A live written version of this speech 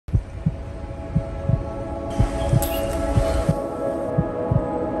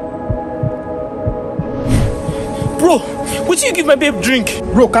Wetin you give my babe drink?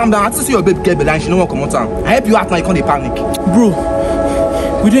 Bro, calm down. I see your babe get belle and she no wan come out. I help you out now, you can't panic. Bro,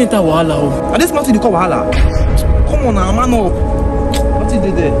 we don't enter wahala. And this nothing they call wahala. Come on now, man up. What is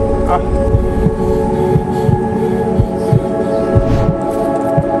there?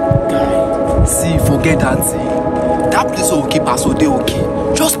 See, forget that. See. That place will keep us so they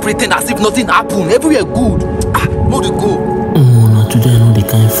okay. Just pretend as if nothing happened. Everywhere good. No they go. Now today I know the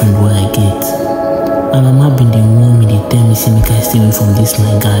kind of friend where I get. And I'm not been the one me they tell me say make I stay away from this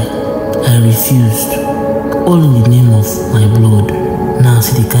my guy. I refused. All in the name of my blood. Now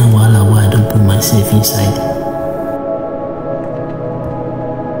see the kind of wahala why I don't put myself inside.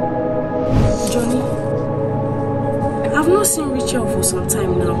 Johnny, I've not seen Rachel for some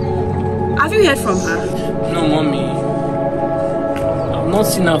time now. Have you heard from her? No, mommy. I've not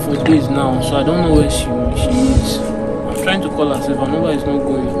seen her for days now, so I don't know where she is. I'm trying to call herself, her number is not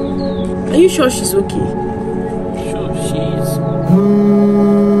going. Are you sure she's okay? Sure, she is.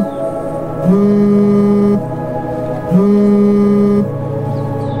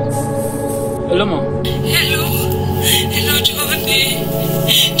 Hello, ma. Hello, Johnny.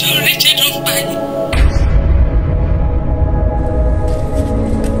 John Richard, don't panic.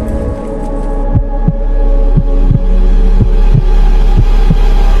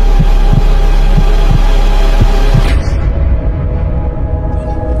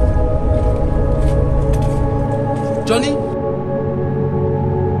 Johnny?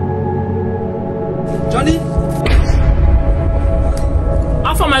 Johnny?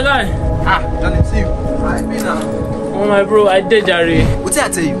 How far, my guy? Johnny, see you. I been now. Oh, my bro, I did, Jerry. What did I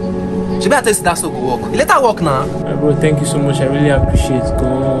tell you? She better tell you that's not go work. You let her work now. My bro, thank you so much. I really appreciate it. Go.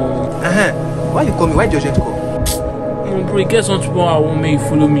 Why you call me? Why did you call? My bro, get some tomorrow. I won't make you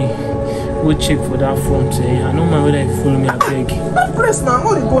follow me. Go check for that front. I don't mind whether you follow me. I beg. Don't stress now.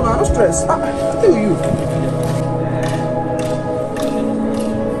 How you go now? No stress. Tell you.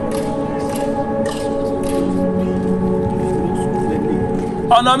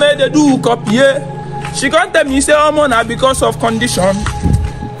 On a made the do copy. She can't tell me say now because of condition.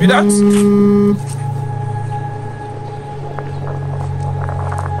 With that.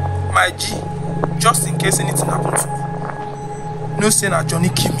 My G, just in case anything happens. No say na Johnny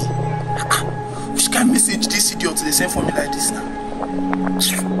kill me. Which kind of message this idiot they send for me like this now?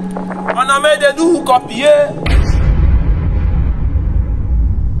 On a made the do copy.